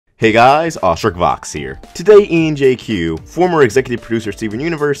Hey guys, Awestruck Vox here. Today Ian JQ, former executive producer Steven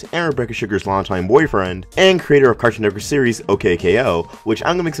Universe and Rebecca Sugar's longtime boyfriend, and creator of Cartoon Network series OKKO, which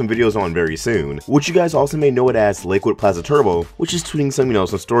I'm gonna make some videos on very soon, which you guys also may know it as Lakewood Plaza Turbo, which is tweeting some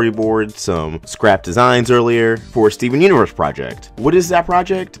storyboards, some scrap designs earlier for Steven Universe project. What is that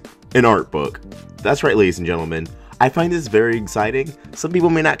project? An art book. That's right, ladies and gentlemen. I find this very exciting. Some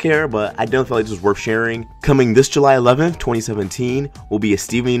people may not care, but I don't feel like this was worth sharing. Coming this July 11th, 2017, will be a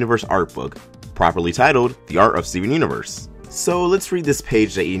Steven Universe art book, properly titled The Art of Steven Universe. So let's read this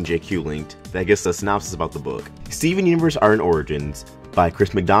page that Ian JQ linked that gives a synopsis about the book. Steven Universe Art and Origins by Chris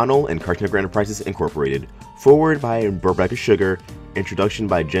McDonnell and Cartoon Network Enterprises Incorporated. Forward by Rebecca Sugar. Introduction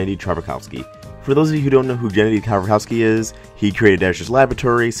by Genndy Tartakovsky. For those of you who don't know who Genndy Tartakovsky is, he created Dexter's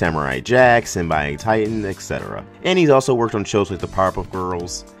Laboratory, Samurai Jack, Symbiotic Titan, etc. And he's also worked on shows like The Powerpuff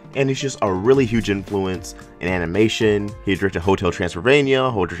Girls, and he's just a really huge influence in animation. He directed Hotel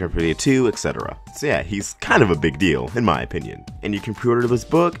Transylvania, Hotel Transylvania 2, etc. So yeah, he's kind of a big deal, in my opinion. And you can pre-order this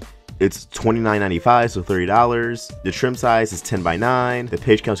book. It's $29.95, so $30. The trim size is 10 by 9, the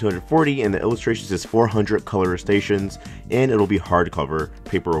page count 240, and the illustrations is 400 color stations, and it'll be hardcover,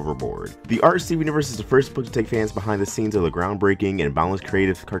 paper over board. The Art of Steven Universe is the first book to take fans behind the scenes of the groundbreaking and boundless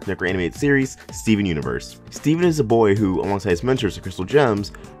creative Cartoon Network animated series, Steven Universe. Steven is a boy who, alongside his mentors, the Crystal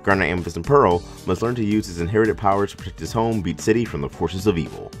Gems, Garnet, Amethyst, and Pearl, must learn to use his inherited powers to protect his home, Beat City, from the forces of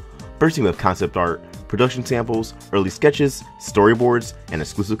evil. Bursting with concept art, production samples, early sketches, storyboards, and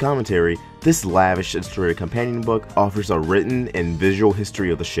exclusive commentary, this lavish illustrated companion book offers a written and visual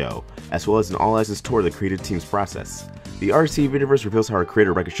history of the show, as well as an all-access tour of the creative team's process. The Art of Steven Universe reveals how our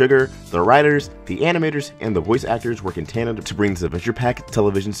creator Rebecca Sugar, the writers, the animators, and the voice actors work in tandem to bring this adventure-packed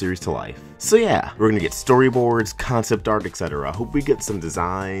television series to life. So yeah, we're gonna get storyboards, concept art, etc. I hope we get some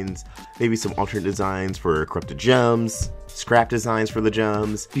designs, maybe some alternate designs for Corrupted Gems, scrap designs for the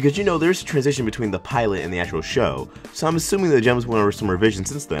gems, because you know there's a transition between the pilot and the actual show, so I'm assuming the gems went over some revisions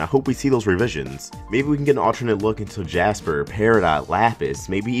since then. I hope we see those revisions. Maybe we can get an alternate look into Jasper, Peridot, Lapis,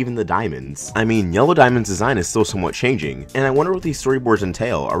 maybe even the diamonds. I mean, Yellow Diamond's design is still somewhat changing, and I wonder what these storyboards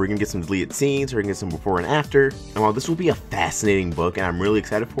entail. Are we gonna get some deleted scenes? Are we gonna get some before and after? And while this will be a fascinating book and I'm really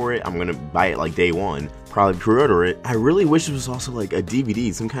excited for it, I'm gonna buy it like day one, probably pre-order it. I really wish it was also like a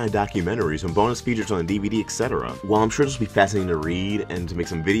DVD, some kind of documentary, some bonus features on a DVD, etc. Well, I'm sure this will be fascinating to read and to make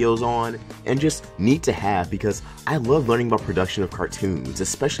some videos on, and just neat to have, because I love learning about production of cartoons,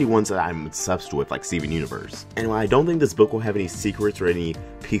 especially ones that I'm obsessed with, like Steven Universe. And while I don't think this book will have any secrets or any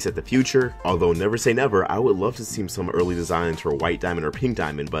peeks at the future, although never say never, I would love to see some early designs for White Diamond or Pink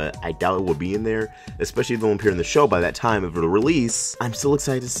Diamond, but I doubt it will be in there, especially if they'll appear in the show by that time of the release. I'm still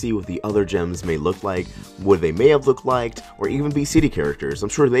excited to see what the other gems may look like, what they may have looked like, or even be city characters. I'm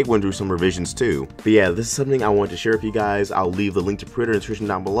sure they went through some revisions too. But yeah, this is something I wanted to share with you guys. I'll leave the link to pre-order in the description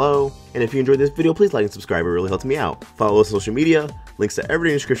down below. And if you enjoyed this video, please like and subscribe, it really helps me out. Follow us on social media, links to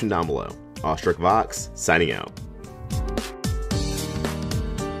everything in the description down below. Awestruck Vox, signing out.